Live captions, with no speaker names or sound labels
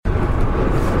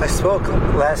I spoke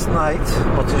last night,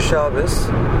 Motzei Shabbos,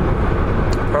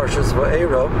 Parshas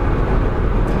Va'era,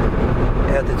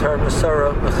 at the Torah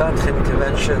Masora Mechanchim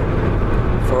Convention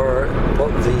for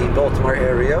the Baltimore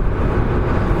area,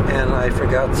 and I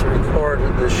forgot to record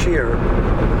the shir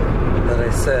that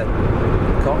I said.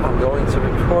 I'm going to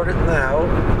record it now,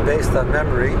 based on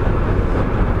memory,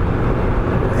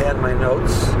 and my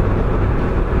notes,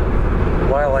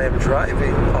 while I am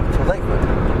driving up to Lakewood.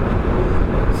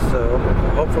 So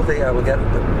hopefully I will get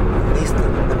at least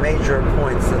the major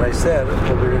points that I said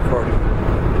will be recorded.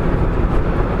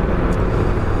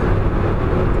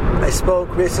 I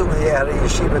spoke recently at a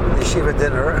yeshiva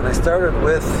dinner, and I started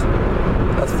with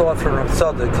a thought from Rav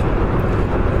Tzadok.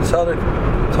 Rav Tzadok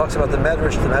talks about the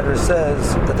Medrash. The Medrash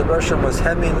says that the Rosham was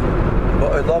hemin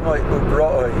ba'olamai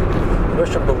u'bra'oi. The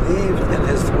Rosham believed in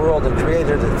his world and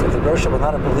created it. If the Rosham would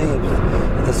not have believed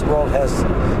that this world has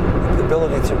the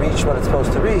ability to reach what it's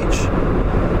supposed to reach,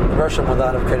 the Rosham would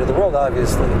not have created the world,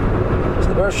 obviously. So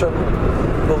the Rosham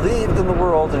believed in the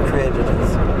world and created it.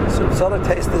 So Tzadok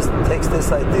takes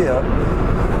this idea,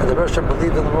 and the Rosham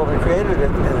believed in the world and created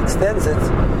it, and extends it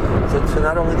to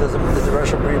not only did the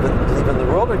Rosham believe in the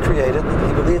world and create it,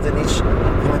 he believed in each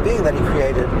human being that he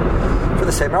created, for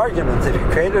the same argument. If he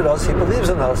created us, he believes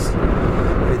in us.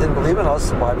 If he didn't believe in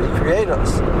us, why would he create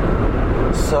us?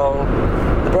 So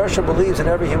the Rosham believes in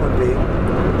every human being,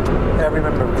 every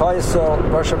member of Klal Yisrael. The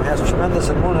Rosham has tremendous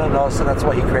emunah in us, and that's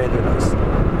why he created us.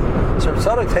 So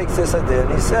Tzadok takes this idea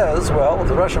and he says, well, if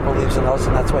the Rosham believes in us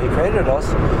and that's why he created us,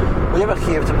 we have a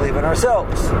chiyuv to believe in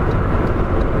ourselves.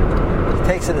 He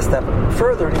takes it a step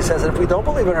further and he says that if we don't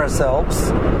believe in ourselves,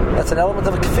 that's an element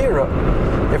of a kefira.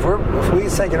 If we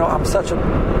say, I'm such a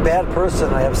bad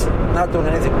person, I am not doing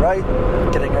anything right,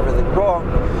 getting everything wrong,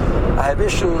 I have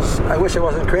issues, I wish I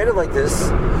wasn't created like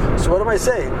this, so what am I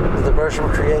saying? That the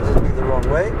Rosham created me the wrong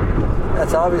way?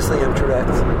 That's obviously incorrect.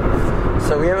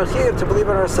 So we have a chiyuv to believe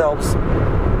in ourselves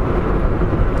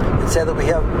and say that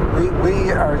we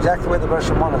are exactly the way the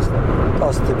Rosham wants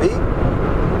us to be,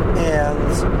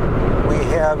 and we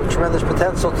have a tremendous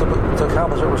potential to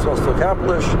accomplish what we're supposed to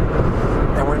accomplish,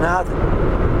 and we're not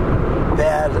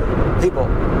bad people.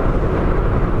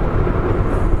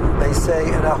 They say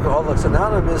in Alcoholics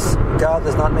Anonymous, God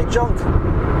does not make junk.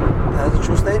 That's a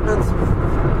true statement.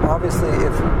 Obviously,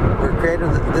 if we're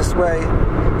created this way,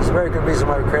 there's a very good reason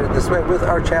why we're created this way, with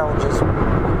our challenges,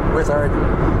 with our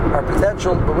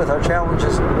potential, but with our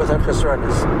challenges, with our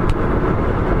chesronos.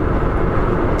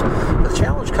 The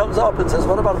challenge comes up and says,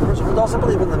 what about a person who doesn't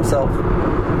believe in themselves?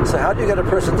 So how do you get a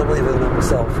person to believe in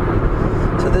themselves?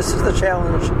 So this is the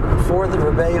challenge for the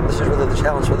Rebbeim, this is really the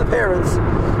challenge for the parents,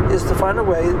 is to find a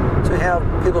way to have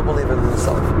people believe in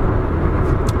themselves.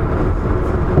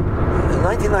 In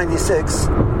 1996,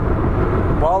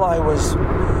 while I was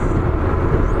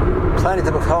planning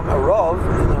to become a Rav,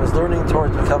 and I was learning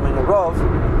towards becoming a Rav,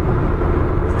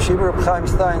 Yeshiva Reb Chaim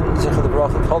Stein, Zichur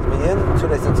L'Bracha, called me in 2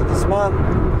 days into this month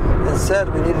and said,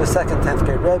 we needed a second 10th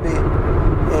grade Rebbe,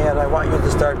 and I want you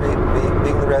to start being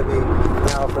the Rebbe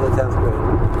now for the 10th grade.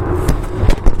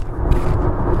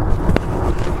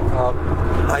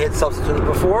 I had substituted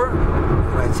before,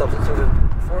 and I had substituted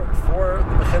for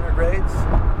the beginner grades.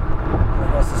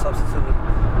 I also substituted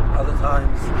other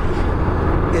times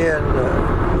in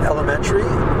elementary,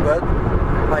 but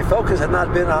my focus had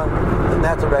not been in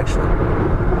that direction.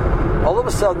 All of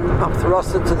a sudden, I'm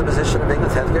thrust into the position of being the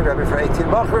 10th grade Rebbe for 18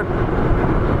 Bachrim,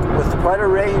 with quite a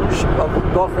range of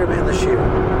Bachrim in the Shir.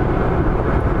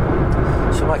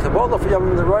 So my Kabbalah for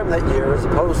Yom Neroim that year, as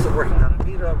opposed to working on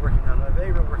Amida, working on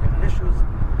Aveira, working on issues,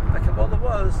 my Kabbalah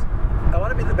was, I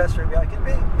want to be the best Rebbe I can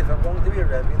be. If I'm going to be a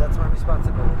Rebbe, that's my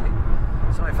responsibility.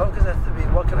 So my focus has to be,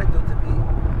 what can I do to be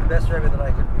the best Rebbe that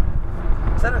I can be?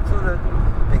 So that included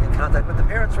being in contact with the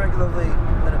parents regularly,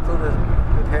 that included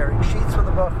preparing sheets for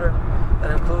the Bachrim,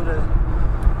 that included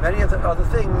many of the other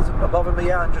things above and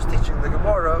beyond just teaching the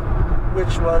Gemara,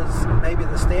 which was maybe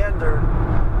the standard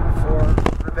for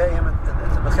Rebbeim at the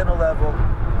Mechina level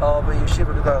of a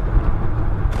Yeshiva Gedolah.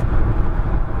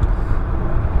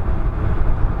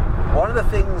 One of the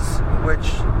things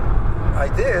which I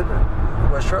did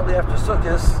was shortly after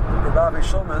Sukkot, Rabbi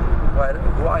Shulman,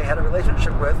 who I had a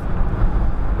relationship with,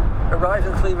 arrived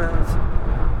in Cleveland.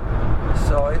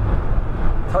 So I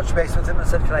touched base with him and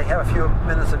said, can I have a few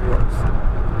minutes of yours?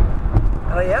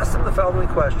 And I asked him the following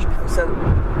question. I said,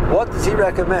 what does he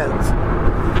recommend?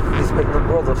 He's been in the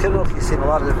world of chinuch, he's seen a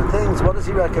lot of different things. What does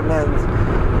he recommend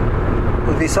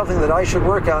would be something that I should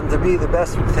work on to be the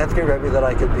best 10th grade Rebbe that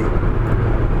I could be?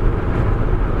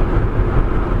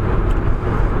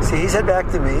 See, he said back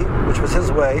to me, which was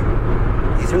his way,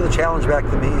 he threw the challenge back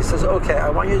to me. He says, okay, I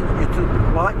want you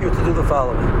to do the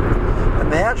following.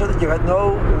 Imagine that you had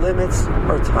no limits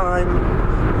or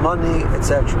time, money,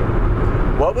 etc.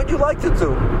 What would you like to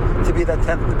do to be the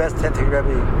best tenth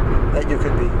Rebbe that you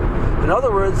could be? In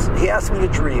other words, he asked me to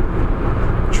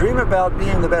dream about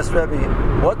being the best Rebbe.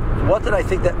 What did I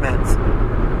think that meant?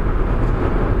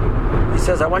 He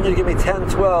says, I want you to give me 10,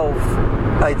 12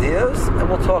 ideas, and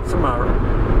we'll talk tomorrow.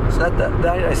 So that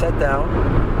night I sat down,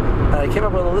 and I came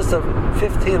up with a list of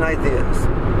 15 ideas.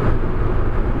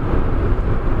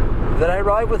 Then I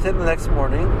arrived with him the next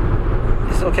morning.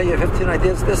 He said, okay, you have 15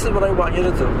 ideas. This is what I want you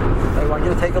to do. I want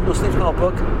you to take a loose leaf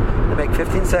notebook and make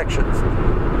 15 sections.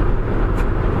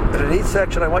 And in each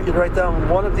section, I want you to write down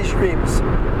one of these dreams.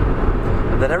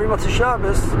 And then every Motzei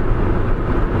Shabbos,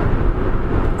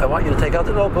 I want you to take out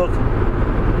the notebook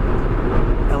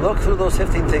and look through those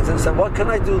 15 things and say, what can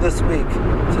I do this week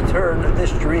to turn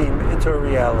this dream into a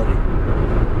reality?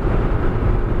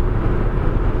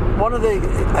 One of the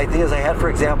ideas I had, for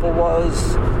example,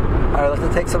 was I would like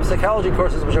to take some psychology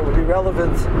courses which would be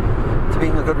relevant to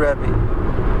being a good Rebbe.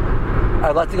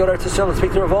 I'd like to go to Eretz Yisrael and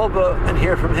speak to Rav Wolbe and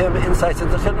hear from him insights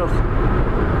into Chinuch.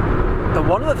 And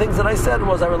one of the things that I said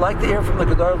was I would like to hear from the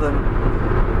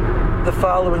Gedolim the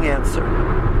following answer.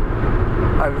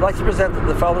 I would like to present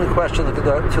the following question to the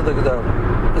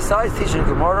Gedolim. Besides teaching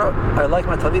Gemara, I would like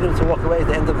my Talmidim to walk away at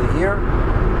the end of the year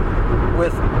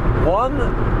with one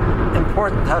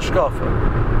important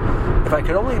hashkafa. If I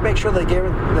could only make sure they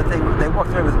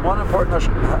walked away with one important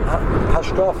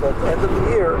hashkafa at the end of the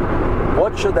year,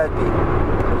 what should that be?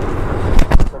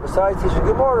 So besides teaching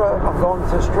Gemara, I'm going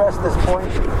to stress this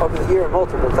point of the year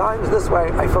multiple times. This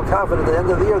way, I feel confident at the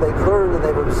end of the year they've learned and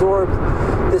they've absorbed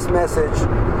this message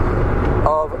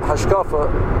of hashkafa.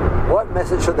 What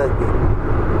message should that be?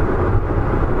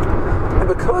 And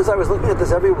because I was looking at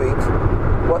this every week,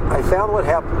 what I found what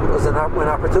happened was when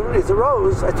opportunities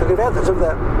arose, I took advantage of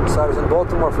them. So I was in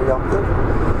Baltimore for Yom Tov,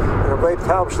 and a Rebbe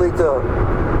Taub Shlita,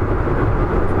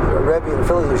 a Rebbe in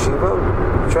Philly Yeshiva,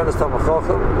 Trenis Talmud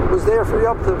Chacham, was there for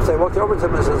Yom Tov. So I walked over to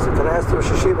him and says, can I ask the Rosh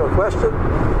Yeshiva a question?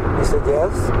 He said,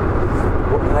 yes.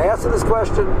 And I asked him this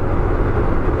question,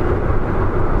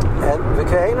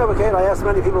 and I asked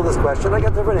many people this question. I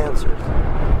got different answers.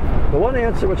 The one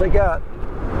answer which I got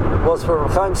was from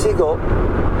Chaim Siegel,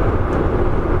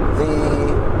 the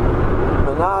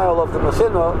Menahel of the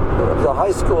Mechina, of the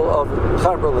high school of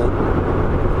Chamberlain.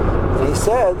 And he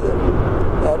said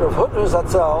that Rav Hutner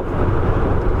Zatzal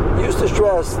used to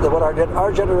stress that what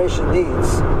our generation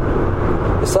needs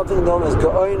is something known as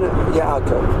Gaon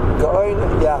Yaakov. Gaon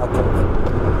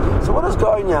Yaakov. So what is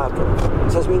Gaon Yaakov?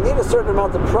 It says we need a certain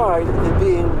amount of pride in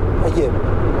being a Yid.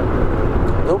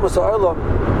 L'umas ha'olam,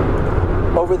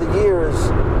 over the years,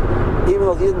 even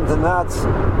though the Yidden did not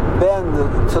bend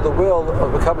to the will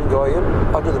of becoming Goyim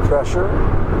under the pressure,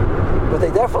 but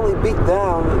they definitely beat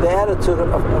down the attitude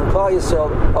of Klal Yisrael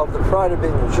of the pride of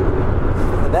being a Jew.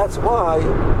 And that's why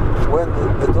when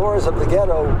the doors of the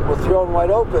ghetto were thrown wide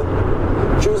open,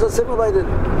 Jews assimilated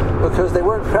because they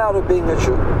weren't proud of being a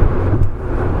Jew.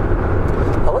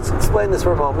 Now let's explain this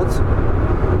for a moment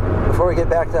before we get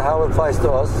back to how it applies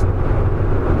to us.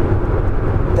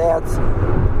 That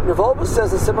Rav Wolbe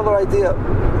says a similar idea,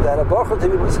 that a baruch to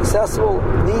be successful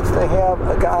needs to have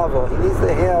a ga'ava. He needs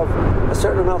to have a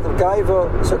certain amount of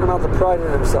gaiva, a certain amount of pride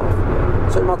in himself, a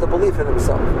certain amount of belief in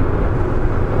himself.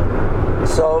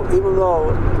 So even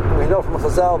though we know from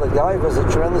Chazal that gaiva is a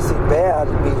tremendously bad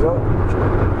midah,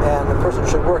 and a person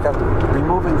should work on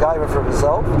removing gaiva from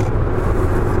himself,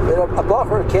 a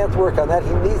baruch can't work on that.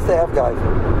 He needs to have gaiva.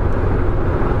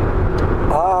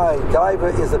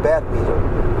 Gaiva is a bad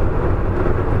midah.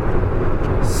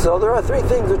 So there are three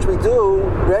things which we do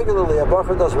regularly, a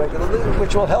baruch does regularly,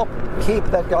 which will help keep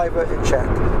that gaiva in check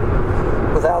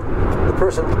without the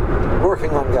person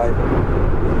working on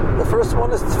gaiva. The first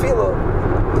one is tefillah.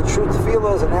 In true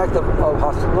tefillah is an act of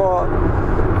hachnoah,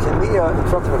 keniyah in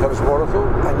front of a Kadosh Baruch Hu.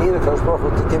 I need a Kadosh Baruch Hu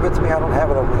to give it to me. I don't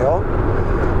have it on my own.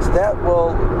 So that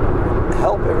will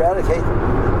help eradicate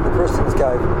the person's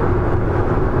gaiva.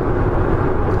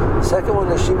 The second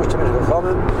one is shimush Tamid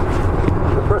Chachamim.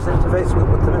 The person interfaces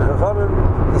with Tamid Chachamim,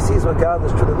 he sees what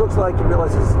godliness truly looks like, he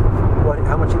realizes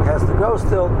how much he has to grow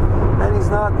still, and he's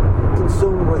not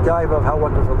consumed with gaiva of how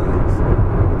wonderful he is.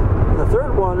 And the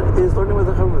third one is learning with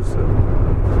the Charusa.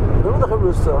 Learn with the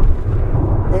Charusa,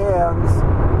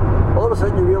 and all of a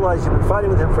sudden you realize you've been fighting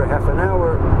with him for half an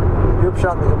hour, you're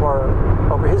pshat in the Gemara,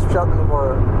 over his pshat in the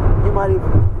Gemara, you might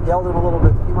even yelled at him a little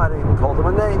bit, you might have even called him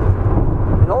a name,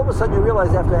 and all of a sudden you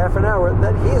realize after half an hour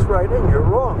that he's right and you're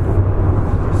wrong.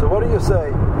 So what do you say?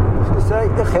 You say,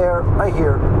 Icher, I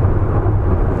hear.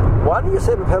 Why don't you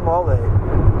say B'Pem Oleh?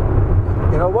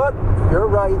 You know what? You're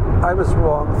right. I was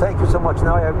wrong. Thank you so much.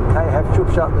 Now I have Shub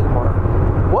Shat in the Gemara.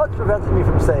 What prevented me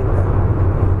from saying that?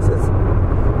 He says,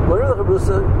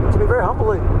 to be very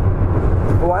humbling.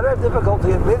 But why do I have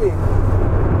difficulty admitting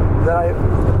that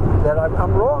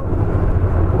I'm wrong?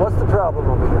 What's the problem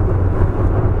over here?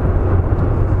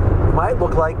 It might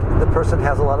look like the person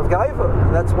has a lot of gaiva,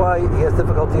 and that's why he has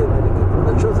difficulty admitting it.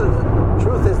 The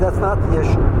truth is that's not the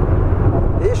issue.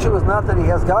 The issue is not that he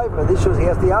has gaiva. The issue is he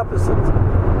has the opposite.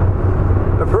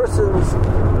 A person's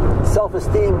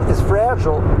self-esteem is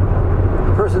fragile.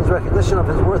 A person's recognition of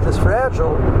his worth is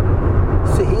fragile.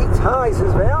 So he ties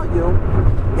his value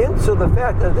into the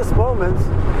fact that at this moment,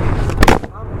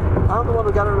 I'm the one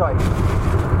who got it right.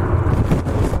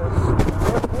 He says,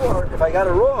 therefore, if I got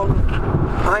it wrong,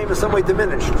 I am in some way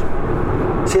diminished.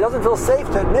 So he doesn't feel safe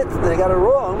to admit that he got it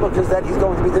wrong because that he's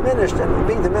going to be diminished, and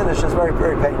being diminished is very,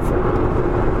 very painful.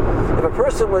 If a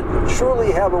person would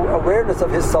truly have awareness of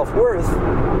his self-worth,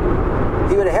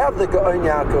 he would have the Gaon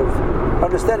Yaakov,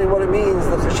 understanding what it means,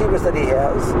 the cheshivas that he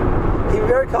has. He'd be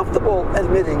very comfortable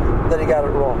admitting that he got it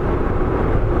wrong.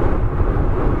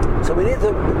 So we need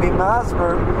to be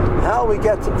masber how we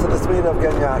get to this meaning of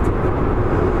Gaon Yaakov.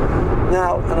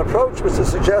 Now, an approach which is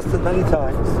suggested many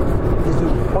times is to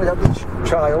point out to each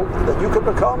child that you could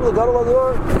become the Gadol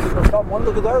Ador, you could become one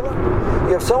of the Gedolim.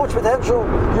 You have so much potential,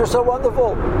 you're so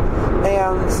wonderful,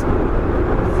 and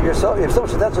you have so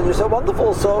much potential, you're so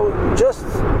wonderful, so just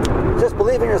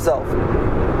believe in yourself.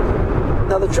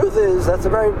 Now the truth is, that's a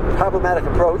very problematic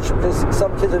approach, because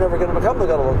some kids are never going to become the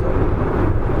Gadol Ador.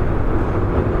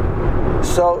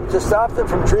 So to stop them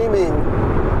from dreaming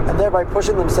and thereby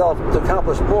pushing themselves to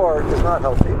accomplish more is not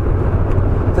healthy.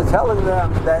 To telling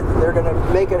them that they're going to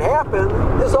make it happen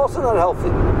is also not healthy.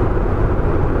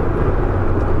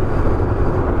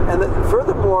 And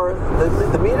furthermore,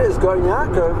 the Mina is Gaon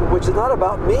Yaakov, which is not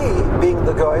about me being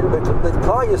the Gaon, but that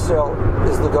Klal Yisrael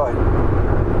is the Gaon.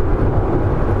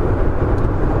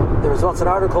 There was once an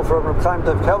article from Reb Chaim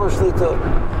Dov Keller Shlita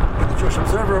in the Jewish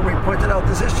Observer, where we pointed out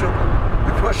this issue.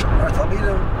 We push our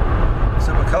Talmidim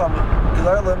to become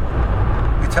Gedolim.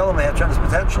 We tell them they have tremendous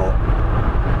potential,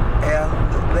 and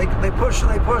they push,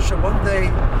 and one day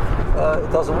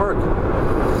it doesn't work.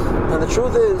 And the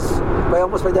truth is,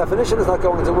 by definition, it's not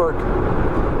going to work.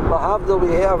 Lahavdil,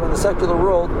 we have in the secular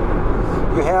world,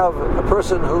 you have a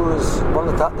person who is one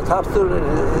of the top student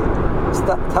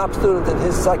in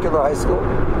his secular high school.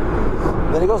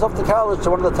 Then he goes off to college, to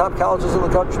one of the top colleges in the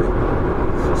country.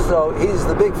 So he's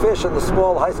the big fish in the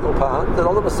small high school pond, and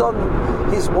all of a sudden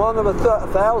he's one of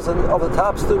 1,000 of the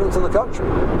top students in the country.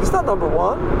 He's not number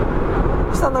one.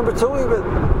 He's not number two even.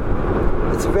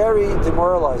 It's very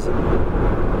demoralizing.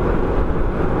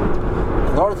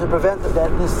 In order to prevent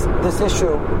this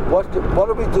issue, what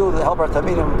do we do to help our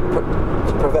Talmidim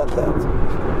to prevent that?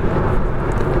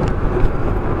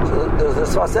 So there's a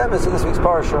Sfas Emes in this week's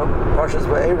Parshas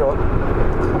Va'era.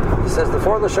 He says the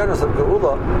four Lashonos of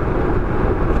Geula.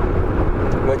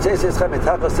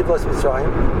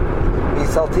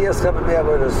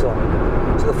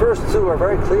 So the first two are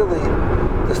very clearly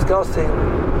discussing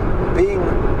being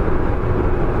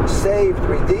saved,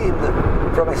 redeemed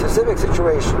from a specific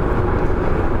situation.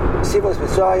 Sivos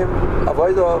Mitzrayim,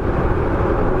 Avodah,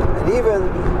 and even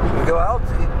you go out.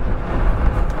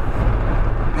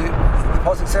 The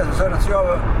Pasuk says, Hashem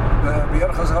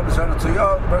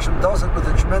does it with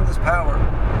a tremendous power.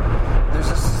 There's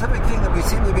a specific thing that we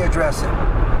seem to be addressing.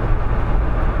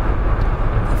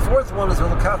 The fourth one is it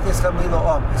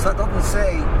doesn't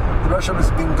say the Hashem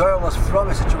is being guileless from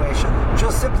a situation,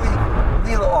 just simply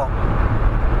Lila Om.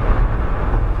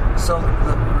 So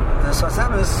the Sfas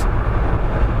Emes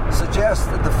suggests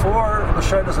that the four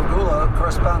Lashonos of Geula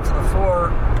correspond to the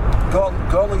four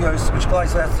Goliyos which Klal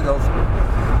Yisrael has to go through.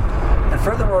 And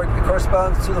furthermore, it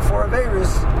corresponds to the four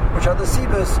Averis, which are the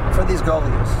Sibas for these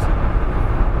Goliyos.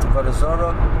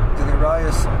 Vadazora,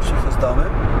 Dilirayas, Shifas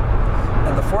Damim.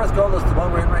 And the fourth goal is the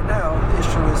one we're in right now. The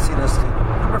issue is Sinas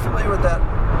Chinam. We're familiar with that.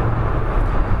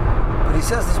 But he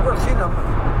says this word Chinam,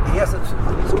 he has a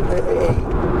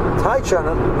touch on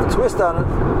it, a twist on it,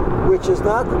 which is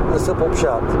not the simple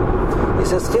pshat. He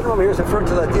says Chinam over here is referring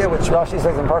to the idea which Rashi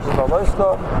says in Parshas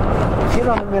Va'era,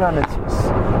 Chinam min ha-mitzvos.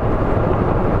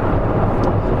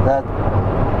 That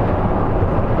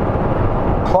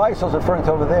Klal Yisrael is referring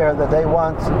to over there, that they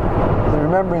want,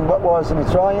 remembering what was in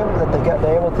Mitzrayim, that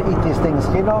they're able to eat these things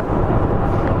chinam.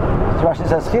 So Rashi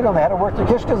says chinam, they had to work their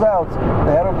kishkas out.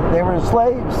 They were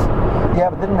slaves,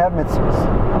 but didn't have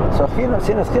mitzvahs. So sinas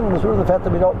chinam is really the fact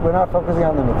that we're not focusing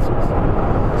on the mitzvahs.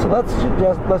 So let's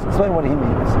explain what he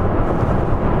means.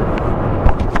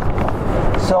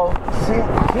 So,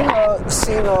 Kina,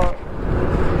 Sina,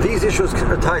 these issues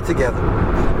are tied together.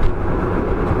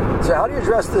 So how do you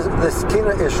address this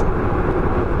Kina issue?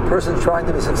 Person's trying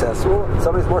to be successful, and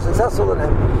somebody's more successful than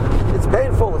him. It's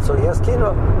painful, so he has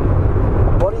Kina.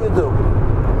 What do you do?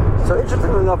 So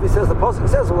interestingly enough, he says, the Pasuk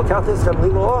says,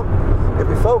 if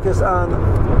we focus on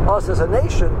us as a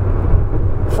nation,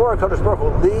 for HaKadosh Baruch Hu,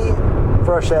 Li,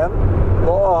 for Hashem,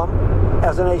 Lo'am,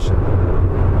 as a nation.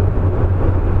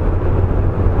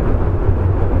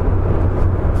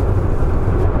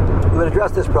 We would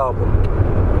address this problem.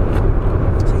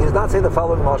 So he does not say the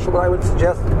following mashal, but I would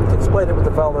suggest to explain it with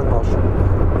the following mashal.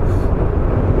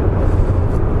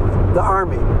 The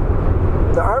army.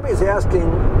 The army is asking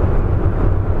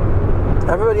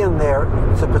everybody in there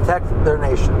to protect their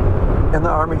nation. In the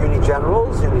army, you need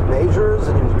generals, you need majors,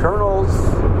 and you need colonels,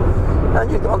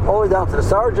 and you all the way down to the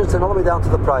sergeants, and all the way down to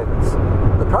the privates.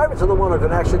 The privates are the ones who are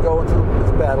going to actually go into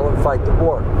the battle and fight the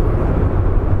war.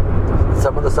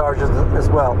 Some of the sergeants as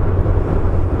well.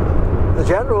 The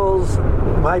generals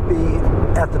might be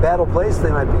at the battle place, they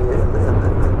might be in the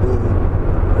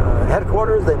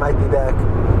headquarters, they might be back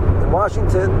in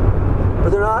Washington, but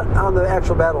they're not on the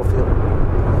actual battlefield.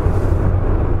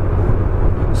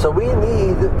 So we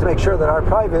need to make sure that our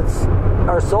privates,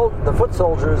 the foot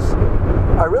soldiers,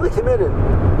 are really committed.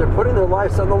 They're putting their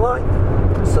lives on the line.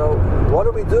 So what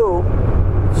do we do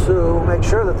to make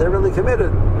sure that they're really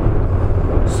committed?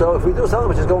 So if we do something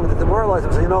which is going to demoralize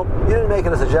them, say, you didn't make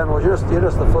it as a general, you're just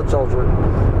the foot soldier.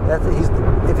 If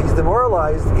he's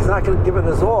demoralized, he's not going to give it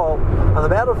his all on the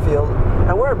battlefield,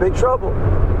 and we're in big trouble.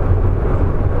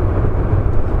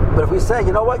 But if we say,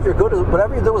 you know what, you're good,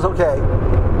 whatever you do is okay,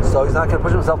 so he's not going to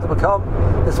push himself to become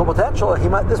his full potential.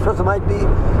 This person might be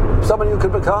somebody who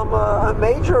could become a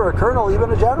major or a colonel,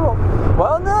 even a general.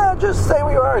 Well, just say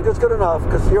where you are. It's good enough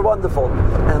because you're wonderful,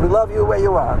 and we love you where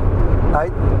you are.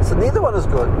 Right? So neither one is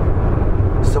good.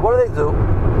 So what do?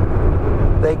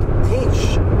 They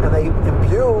teach and they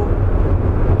imbue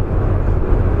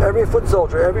every foot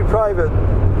soldier, every private,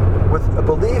 with a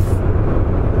belief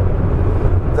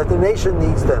that the nation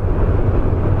needs them.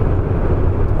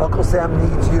 Uncle Sam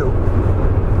needs you.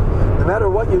 No matter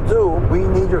what you do, we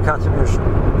need your contribution.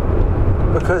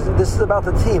 Because this is about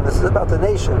the team, this is about the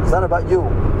nation, it's not about you.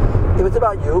 If it's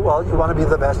about you, well, you want to be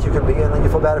the best you can be, and then you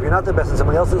feel bad if you're not the best and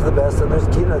somebody else is the best, and there's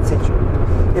Kina to teach you.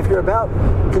 If you're about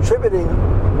contributing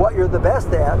what you're the best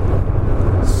at,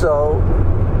 so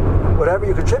whatever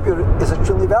you contribute is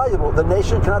extremely valuable. The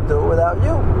nation cannot do it without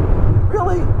you.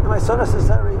 Really? Am I so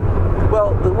necessary?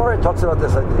 Well, the Gemara talks about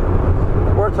this idea.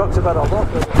 The Gemara talks about Allah.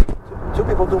 Two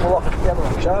people do malacha together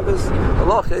on Shabbos.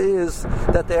 Halacha is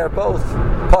that they are both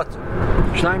patur.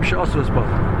 Shnaim she'asu is both.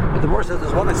 But the Gemara says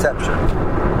there's one exception.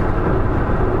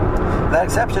 That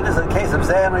exception is in the case of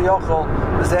Zeh and Yochel,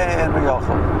 Zeh and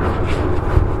Yochel.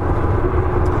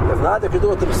 If neither can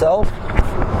do it themselves,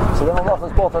 so then Allah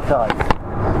is both are tied.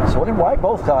 So why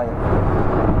both tied?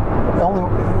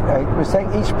 We're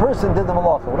saying each person did the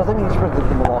malacha. What does that mean each person did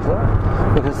the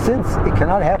malacha? Because since it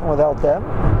cannot happen without them,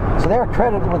 so they are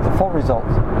credited with the full result.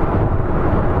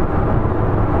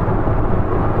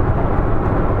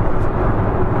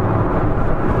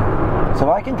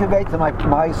 So I can convey to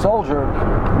my soldier,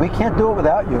 we can't do it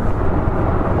without you.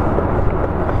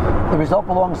 The result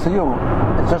belongs to you.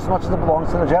 It's just as much as it belongs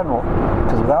to the general.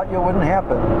 Because without you it wouldn't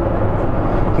happen.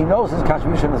 He knows his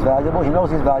contribution is valuable. He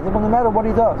knows he's valuable no matter what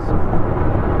he does.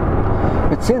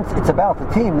 But since it's about the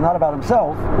team and not about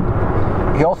himself,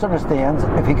 he also understands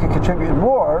if he can contribute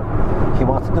more, he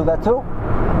wants to do that too.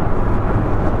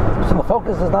 So the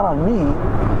focus is not on me,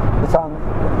 it's on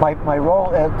my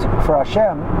role for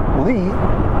Hashem, Li,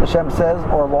 Hashem says,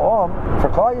 or Lo'am, for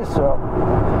Klal Yisrael.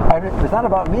 It's not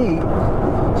about me,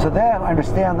 so then I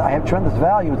understand I have tremendous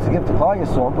value to give to Klal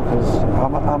Yisrael because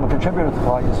I'm a contributor to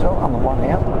Klal Yisrael on the one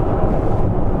hand.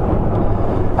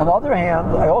 On the other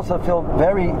hand, I also feel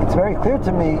it's very clear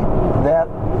to me that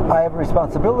I have a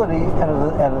responsibility and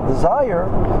a desire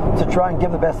to try and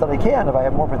give the best that I can. If I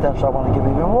have more potential, I want to give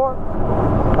even more.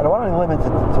 I don't want any limit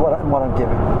to what I'm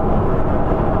giving.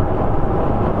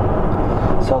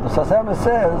 So the Sasema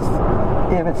says,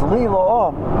 if it's Li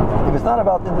Lo'am, if it's not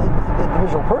about the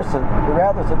individual person, but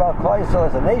rather it's about Klal Yisrael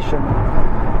as a nation,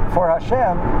 for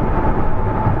Hashem,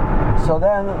 so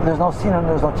then there's no sin and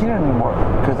there's no tina anymore.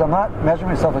 Because I'm not measuring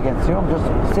myself against you, I'm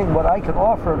just seeing what I can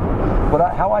offer,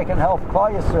 how I can help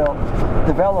Klal Yisrael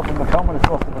develop and become what it's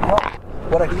supposed to become.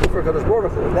 What I can do for HaKadosh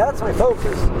Baruch Hu. That's my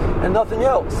focus, and nothing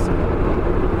else.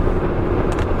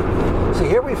 So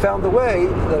here we found a way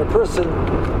that a person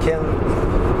can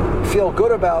feel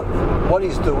good about what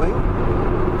he's doing,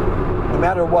 no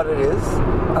matter what it is,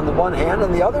 on the one hand,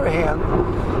 on the other hand,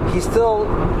 he's still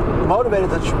motivated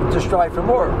to strive for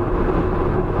more.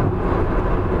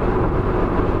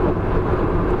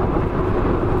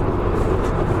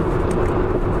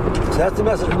 So that's the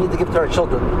message we need to give to our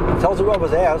children. Telzer Rav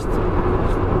was asked,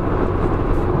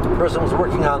 the person was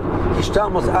working on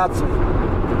Hishtalmus Atzmi,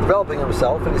 developing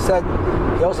himself, and he said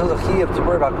he also has a chiyuv to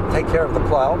worry about, take care of the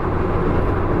plow,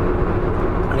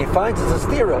 and he finds it's a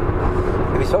stira.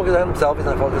 If he's focusing on himself, he's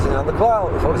not focusing on the plow.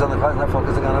 If he's focusing on the plow, he's not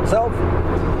focusing on himself.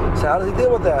 So how does he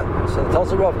deal with that? So the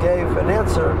Telzer Rav gave an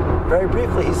answer very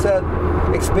briefly. He said,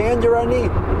 expand your ani.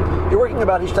 You're working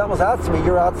about Hishtalmus Atzmi,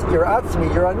 your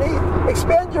Atzmi, your ani.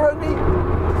 Expand your ani.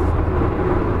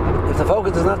 If the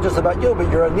focus is not just about you, but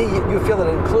your ani, you feel that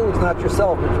it includes not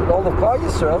yourself, but all of Klal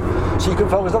Yisrael, so you can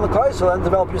focus on the Klal Yisrael and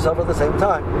develop yourself at the same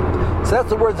time. So that's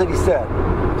the words that he said.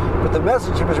 But the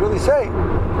message he was really saying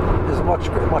is much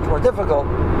more difficult.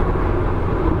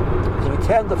 So we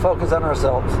tend to focus on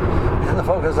ourselves. We tend to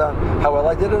focus on how well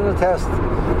I did in a test,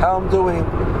 how I'm doing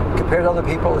compared to other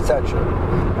people, etc.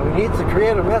 And we need to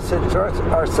create a message to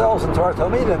ourselves and to our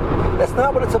Talmidim. That's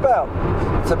not what it's about.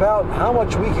 It's about how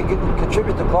much we can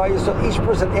contribute to Klal Yisrael, each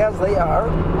person as they are,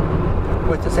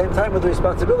 with the same time with the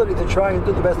responsibility to try and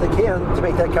do the best they can to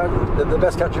make that the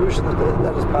best contribution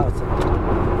that is possible.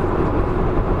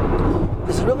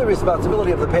 This is really the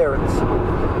responsibility of the parents.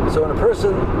 So when a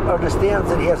person understands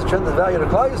that he has a tremendous value to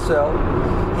Klal Yisrael,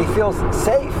 he feels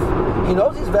safe. He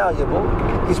knows he's valuable.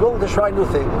 He's willing to try new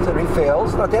things, and if he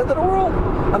fails, not the end of the world.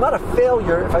 I'm not a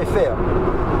failure if I fail.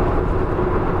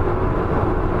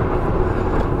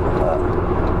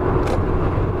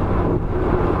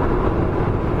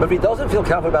 But if he doesn't feel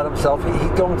confident about himself,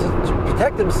 he's going to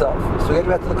protect himself. So getting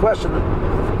back to the question,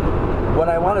 when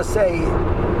I want to say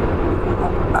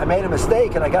I made a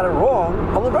mistake and I got it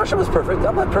wrong, only Russia was perfect.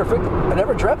 I'm not perfect. I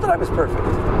never dreamt that I was perfect.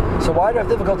 So why do I have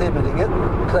difficulty admitting it?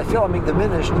 Because I feel I'm being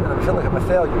diminished and I feel like I'm a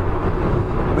failure.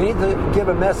 We need to give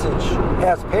a message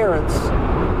as parents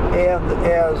and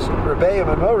as Rebbeim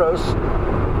and Moros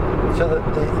to the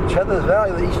tremendous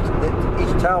value that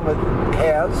each Talmud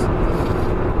has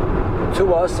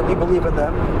to us, and we believe in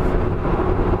them.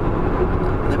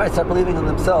 They might start believing in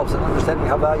themselves and understanding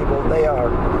how valuable they are.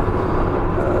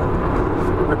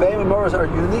 Rebbeim and Moros are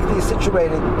uniquely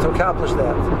situated to accomplish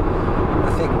that.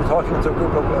 I think we're talking to a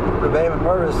group of Rebbeim and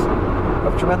Moros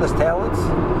of tremendous talents.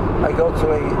 I go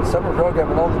to a summer program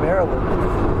in Albany, Maryland.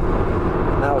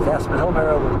 Now it's Aspen Hill,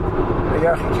 Maryland. A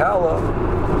Yarchikala.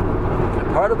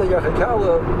 Part of the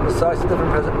Yarchikala, besides the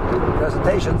different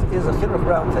presentations, is a Chinuch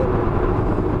Roundtable.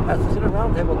 At the Chinuch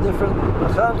Roundtable, different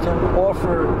Macham can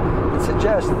offer and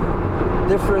suggest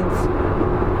different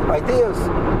ideas.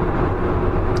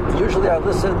 Usually I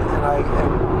listen and I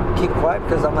keep quiet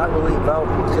because I'm not really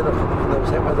involved with chinuch in the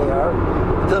same way they are.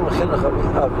 I'm dealing with chinuch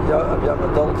of young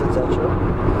adults, etc.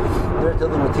 They're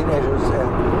dealing with teenagers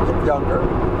and younger.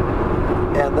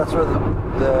 And that's where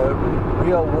the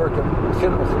real work of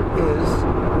chinuch is.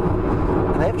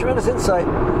 And they have tremendous insight.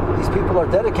 These people are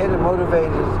dedicated,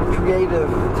 motivated,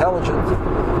 creative, intelligent.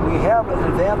 We have an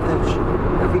advantage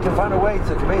if we can find a way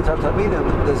to convey to our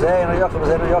Talmidim, the Zeh and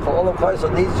Yochel, all of Klal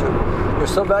Yisrael needs you. You're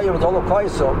so valuable to all of Klal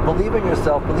Yisrael. Believe in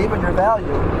yourself, believe in your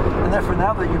value. And therefore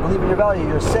now that you believe in your value,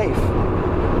 you're safe.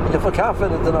 You feel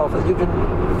confident enough that you can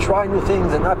try new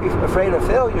things and not be afraid of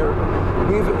failure.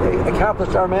 We've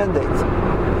accomplished our mandate.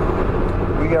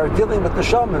 We are dealing with the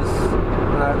neshamas.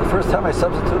 The first time I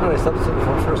substituted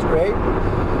from first grade.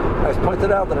 I was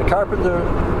pointed out that a carpenter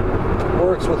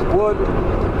works with wood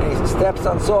and he steps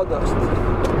on sawdust.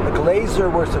 A glazer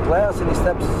works with glass and he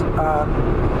steps on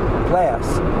glass.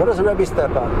 What does a Rebbe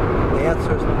step on? The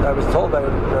answer is, I was told by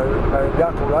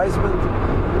Yaakov Reisman,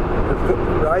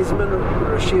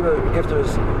 Rashiva Gifter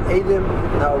is Adim,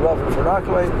 now Rav for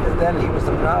Rockaway, and then he was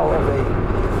the now of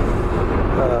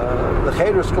the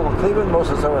Cheder school in Cleveland,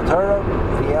 Moses Zoratara,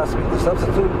 and he asked me to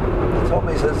substitute. He told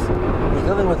me, he says, you're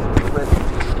dealing with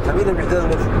Talmidim, you're dealing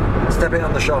with stepping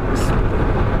on the shoulders.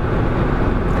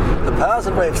 The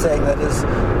positive way of saying that is,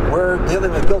 we're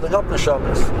dealing with building up the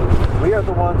neshamas. We are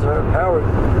the ones who are empowered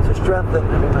to strengthen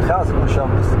and be mechazik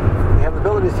neshamas. We have the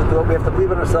abilities to do it. We have to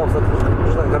believe in ourselves that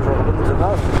God believes in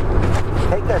us.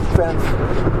 Take that strength,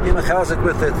 be mechazik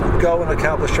with it, go and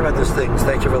accomplish tremendous things.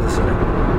 Thank you for listening.